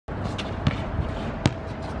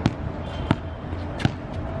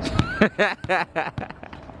Yo,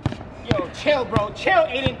 chill, bro. Chill,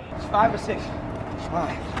 Aiden. It's 5 or 6.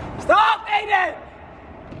 5. Stop, Aiden!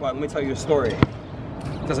 Well, let me tell you a story.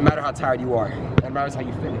 It doesn't matter how tired you are. It matters how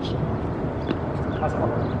you finish.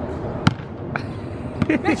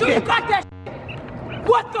 Make sure you got that shit.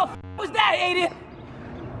 What the f was that, Aiden?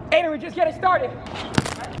 Aiden, we're just getting started.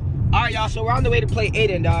 All right, y'all, so we're on the way to play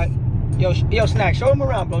Aiden, dog. Yo, Snack, show him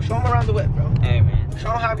around, bro. Show him around the whip, bro. Hey, man. Show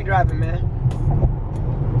him how we driving, man.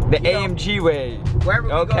 The AMG way. Wherever we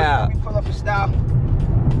go, we pull up a style.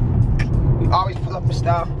 We always pull up a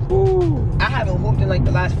style. Ooh. I haven't whooped in like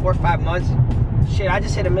the last 4 or 5 months. Shit, I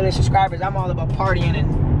just hit 1 million subscribers. I'm all about partying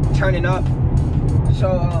and turning up.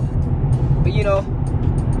 So, but you know,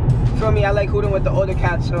 feel me? I like hooting with the older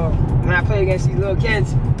cats. So when I play against these little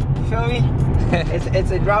kids, you feel me?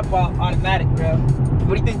 it's a drop ball automatic, bro.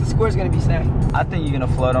 What do you think the score's gonna be, Snack? I think you're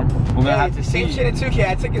gonna flood him. We're gonna have to see. Same shit in 2K.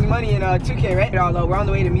 I took his money in 2K, right? Although we're on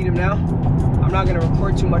the way to meet him now. I'm not gonna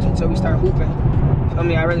record too much until we start hooping. Feel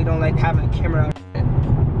me? I really don't like having a camera out.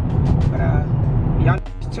 But y'all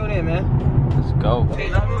just tune in, man. Let's go. They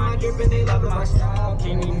loving my drip and they loving my style.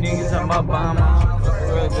 King these niggas on my bomb. Fuck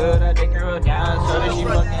her real good, I take her real down. So that she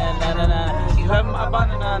fucking na-na-na. She loving my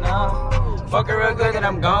banana. Fuck her real good and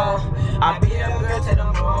I'm gone. I be a girl till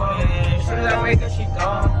I'm gone. Yeah, as soon as I wake up, she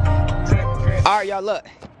gone. Alright, y'all, look.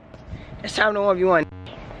 It's time to 1v1.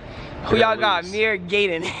 Who y'all got? Me or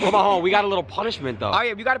Gaten? Hold on, we got a little punishment though. Oh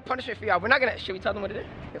yeah, we got a punishment for y'all. We're not gonna, should we tell them what it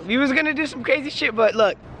is? We was gonna do some crazy shit, but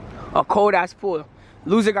look. A cold ass pool.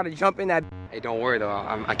 Loser gotta jump in that. Hey, don't worry though.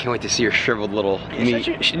 I can't wait to see your shriveled little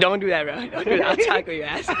meat. Don't do that, bro. Don't do that. I'll tackle your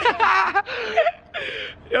ass.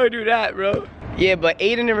 Don't do that, bro. Yeah, but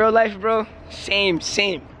Aiden in real life, bro, same.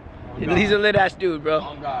 Oh, he's a lit ass dude, bro.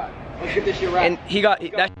 Oh God. Let's get this shit right. And he got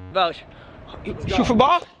that vouch. Shoot for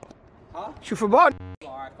ball? Huh? Shoot for ball.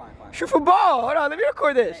 Alright, fine. Shoot for ball. Hold on, let me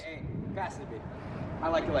record this. Hey, pass it, baby. I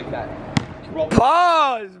like it like that.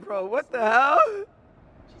 Pause, bro. What the hell?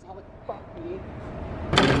 Cheeseaholic, fuck me.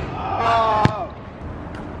 Oh.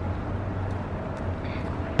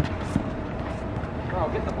 Bro,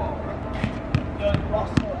 get the ball, bro. Yo, you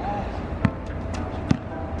lost your ass.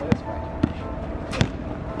 Go this way.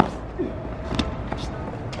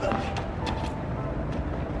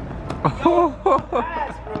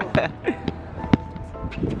 Ass, bro.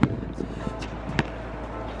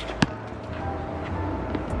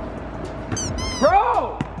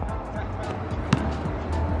 Bro!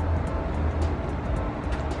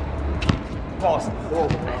 Balls.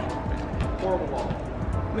 Horrible. Horrible ball.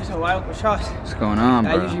 Mr. Wide open shots. What's going on,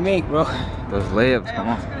 bro? I usually make, bro. Those layups, Hey, come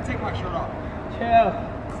I'm on. just gonna take my shirt off. Chill.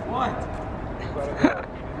 What?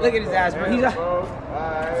 Look at his ass, bro.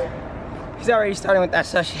 He's already starting with that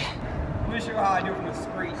such shit. Let me show you how I do from the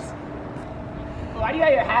streets. Why do you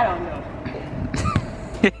have your hat on, though?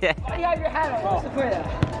 Why do you have your hat on? What's the point of that?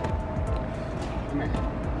 Come here.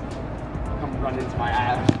 Come run into my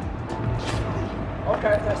ass.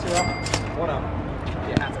 Okay, that's it. One up.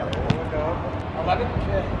 Yeah, hat's got it. 11?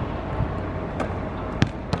 Yeah.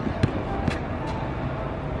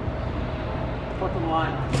 Fourth on the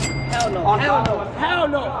line. Hell no. On Hell top. no. Hell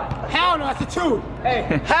no. Hell no. That's a 2.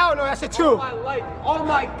 Hey, Hell no. That's a 2.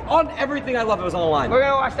 on everything I love, it was on the line. We're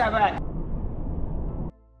gonna watch that back.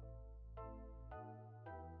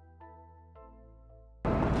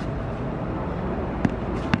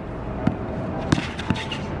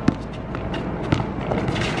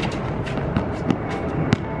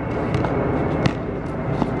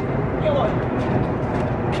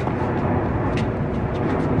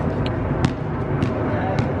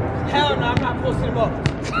 Hell no, I'm not posting him up.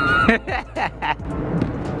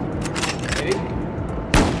 Ready?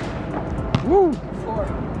 Woo! 4,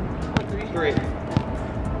 3. 3.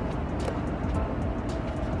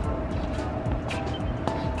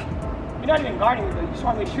 You're not even guarding me, though. You just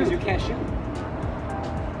want me to shoot. You can't shoot.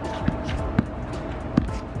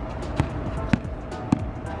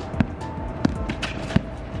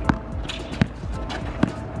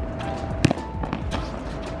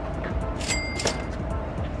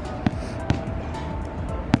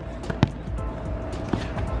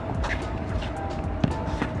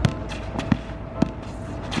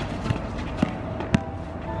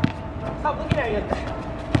 Stop looking at you.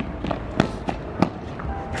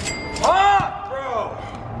 Ah, bro!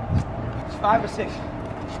 It's 5 or 6.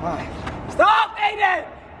 5. Stop, Aiden!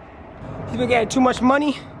 He's been getting too much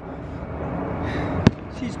money.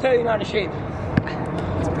 He's clearly not in shape.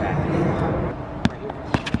 It's bad. Right here.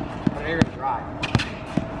 You're gonna drive.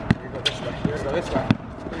 You're gonna go this way. You're gonna go this way.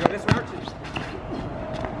 You're gonna go this way, aren't you?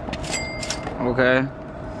 Okay.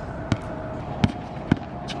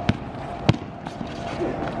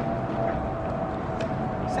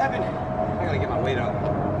 Seven.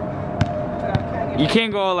 You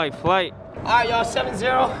can't go like flight. All right, y'all,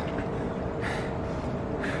 7-0.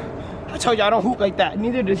 I told you I don't hoop like that.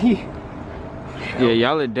 Neither does he. Yeah,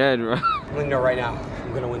 y'all are dead, bro. I'm letting you know right now,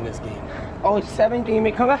 I'm gonna win this game. Oh, it's 7. Can you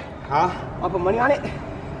make comeback? Huh? I'll put money on it.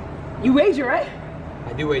 You wager, right?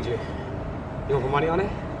 I do wager. You want put money on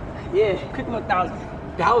it? Yeah, quick little 1,000.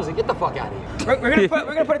 1,000? Get the fuck out of here. We're gonna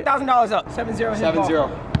put $1,000 up. 7-0. 7-0.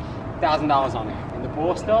 $1,000 on it. And the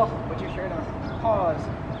ball still? Put your shirt on. Pause.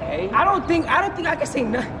 Hey. I don't think I can say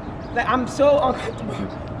nothing. Like, I'm so uncomfortable.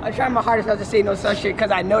 I'm trying my hardest not to say no such shit because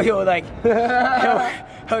I know he'll like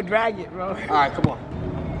he'll drag it, bro. Alright, come on.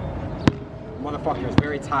 Motherfucker is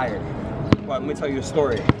very tired. But let me tell you a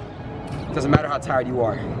story. It doesn't matter how tired you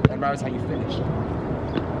are. It matters how you finish.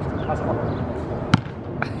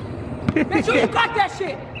 Make sure you got that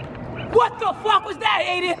shit. What the fuck was that,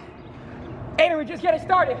 Aiden? Aiden, we're just getting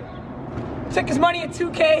started. Took his money at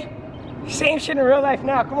 2K. Same shit in real life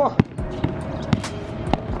now. Come on.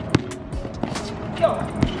 Yo.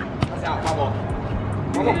 That's out. My ball.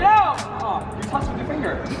 Get it out. Oh, you touched with your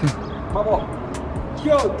finger. My ball.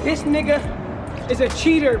 Yo, this nigga is a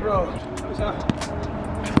cheater, bro. What's up?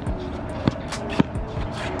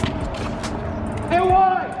 And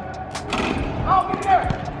one. Oh, get in there.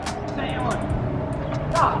 Say and one.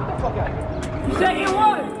 Nah, get the fuck out of here. You said and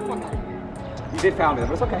one. You did foul me,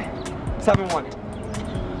 but it's okay. 7-1.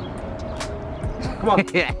 Come on. You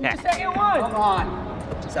just said and one. Come on.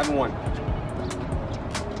 7-1.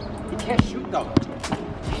 He can't shoot though.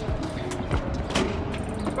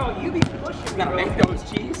 Bro, you be pushing. You gotta make those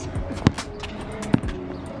cheese.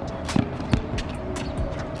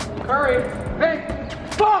 Curry. Hey.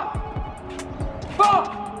 Fuck. Fuck.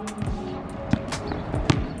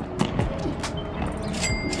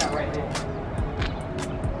 That right there.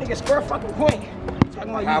 Nigga, score a fucking point. So I'm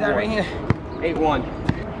gonna use that right here. 8-1.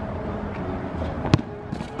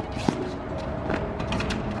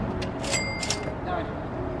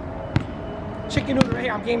 Chicken noodle right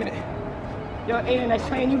here, I'm gaming it. Yo, Aiden, nice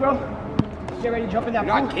playing you, bro. Get ready to jump in that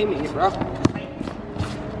You're pool. not gaming it, bro.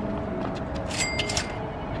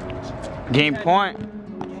 Game point.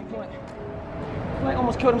 Game point. He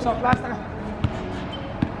almost killed himself last time.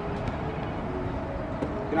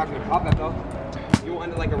 You're not gonna pop that though. You will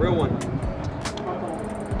end it like a real one.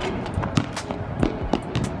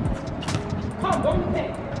 Come, go with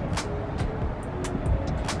it.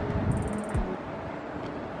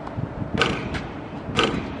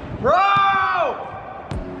 Bro!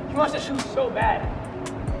 He wants to shoot so bad.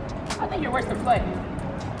 I think you're worse than Flight.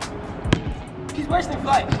 He's worse than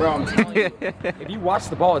Flight. Bro, I'm telling you. If you watch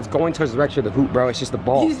the ball, it's going towards the direction of the hoop, bro. It's just the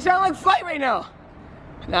ball. He sounds like Flight right now.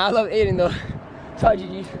 Nah, I love Aiden though. Sorry,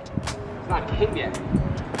 GG. It's not game yet.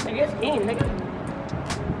 Nigga, it's game, nigga.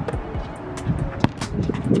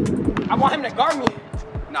 I want him to guard me.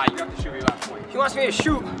 Nah, you have to shoot your last point. He wants me to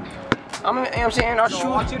shoot. You know what I'm saying? I'll So shoot. I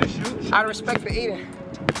want you to shoot. Out of respect for Aiden.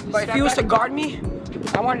 But if he was to guard me,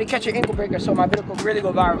 I wanted to catch an ankle breaker so my video could really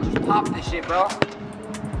go viral. Pop this shit, bro.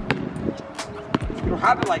 You don't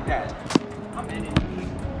have it like that. I'm in it.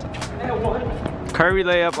 And one. Curry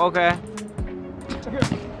layup, okay.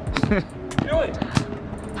 Do it.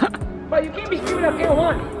 But you can't be screwing up and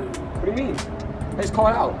one. What do you mean? I just call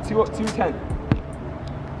it out. 2-10.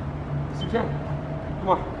 2-10. Come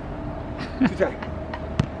on. 2-10.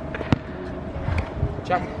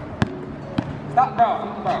 Check. Stop, bro.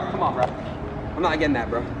 Come on, bro. I'm not getting that,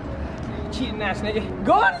 bro. Cheating ass nigga.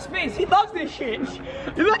 Go on his face. He loves this shit.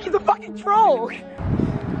 You look like he's a fucking troll.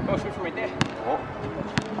 Go shoot from right there. Oh.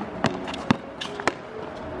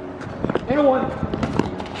 And one.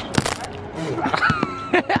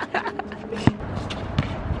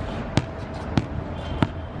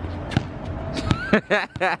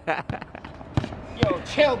 Yo,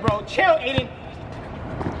 chill, bro. Chill, Aiden.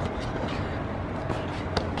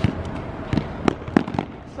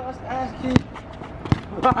 Sus ass kid.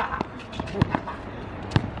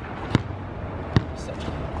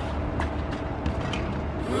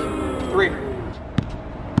 3.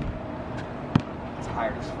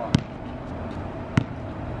 Tired as fuck.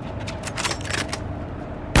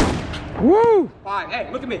 Woo! 5.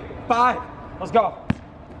 Hey, look at me. 5. Let's go.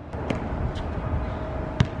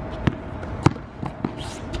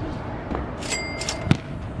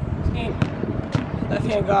 Game. Left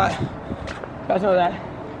hand guard. You guys know that.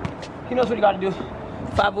 He knows what he got to do.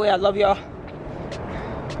 5-way, I love y'all.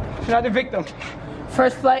 Another victim.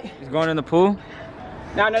 First flight. He's going in the pool.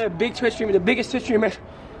 Now another big Twitch streamer, the biggest Twitch streamer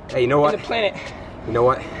Hey, you know what? on the planet. You know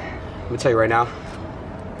what? Let me tell you right now.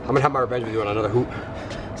 I'm gonna have my revenge with you on another hoop.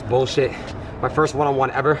 It's bullshit. My first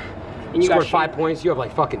one-on-one ever. And you scored got 5 points. You have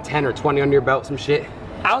like fucking 10 or 20 under your belt, some shit.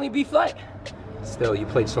 I only beat Flight. Still, you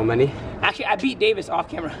played so many. Actually, I beat Davis off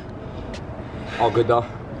camera. All good though.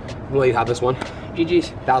 We'll let you have this one.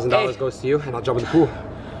 GG's. $1,000 goes to you, and I'll jump in the pool.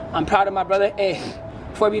 I'm proud of my brother. Hey,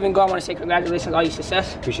 before we even go, I want to say congratulations on all your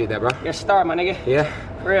success. Appreciate that, bro. You're a star, my nigga. Yeah.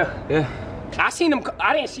 For real. Yeah. I seen him.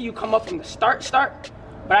 I didn't see you come up from the start,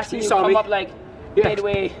 but I seen you come up like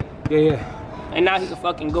midway. Yeah. And now he's a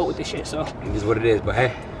fucking goat with this shit. So it is what it is. But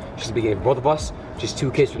hey, just the beginning for both of us. Just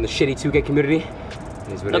 2 kids from the shitty 2K community. It is what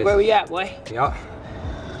it is. Look where we at, boy. Yup.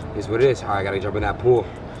 It is what it is. All right, I gotta jump in that pool.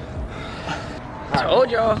 I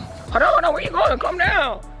told y'all. Hold on, where you going? Come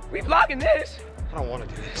down. We vlogging this. I don't want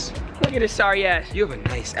to do this. Look at this sorry ass. You have a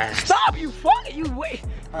nice ass. Stop, you fucking, you wait.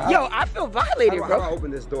 Yo, I feel violated, bro. How do I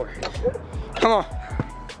open this door? Come on.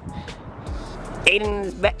 Aiden in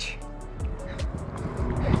this bitch.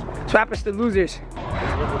 That's what happens to losers.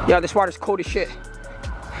 Yo, this water's cold as shit.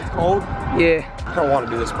 Cold? Yeah. I don't want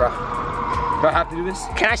to do this, bro. Do I have to do this?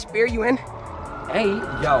 Can I spear you in? Hey.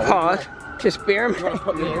 Yo. Pause. Just spear him? You want to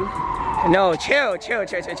put me in? No, chill.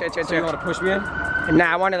 So you want to push me in?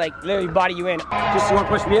 Nah, I want to like literally body you in. Just you want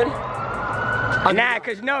to push me in? Nah,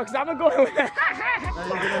 cause I'm gonna go in with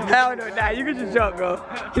hell no, nah, you can just jump, bro.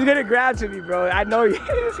 He's gonna grab to me, bro. I know you.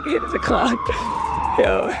 It's a clock.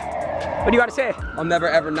 Yo. What do you gotta say? I'll never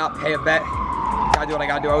ever not pay a bet. Gotta do what I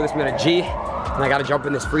gotta do. I owe this man a G. And I gotta jump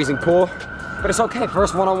in this freezing pool. But it's okay,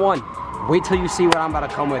 first one-on-one. Wait till you see what I'm about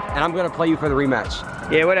to come with. And I'm gonna play you for the rematch.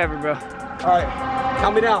 Yeah, whatever, bro. All right,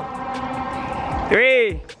 count me down.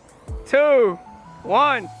 3, 2,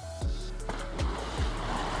 1.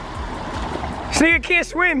 This nigga can't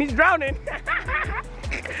swim, he's drowning.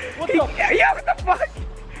 What the? Yeah, what the fuck?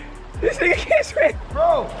 This nigga can't swim.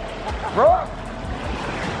 Bro.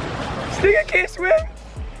 This nigga can't swim.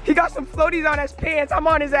 He got some floaties on his pants. I'm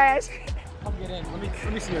on his ass. Come get in.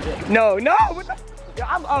 Let me see your dick. No, what the? Yo,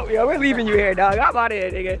 I'm out, yo. We're leaving you here, dog. I'm out of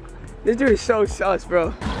here, nigga. This dude is so sus,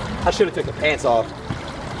 bro. I should have took the pants off.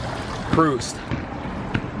 Cruised.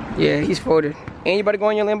 Yeah, he's folded. Ain't you about to go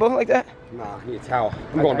in your limbo like that? Nah, I need a towel.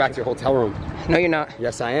 I'm going back to your hotel room. No, you're not.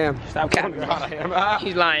 Yes, I am. Stop capping. God, I am.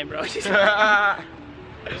 He's lying, bro.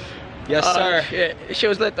 Yes, sir. Shit. This shit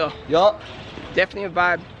was lit, though. Yup. Definitely a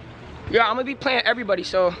vibe. Yeah, I'm gonna be playing everybody,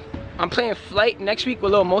 so I'm playing Flight next week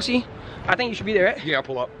with Lil Mosi. I think you should be there, right? Yeah, I'll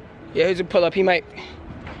pull up. Yeah, he's a pull up. He might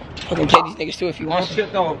fucking play these niggas too if he wants.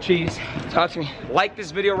 Shit though, Cheese. Talk to me. Like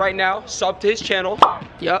this video right now, sub to his channel.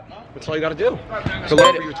 Yup. That's all you gotta do. Good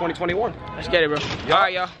luck for your 2021. Let's get it, bro. All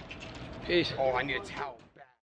right, y'all. Peace. Oh, I need a towel.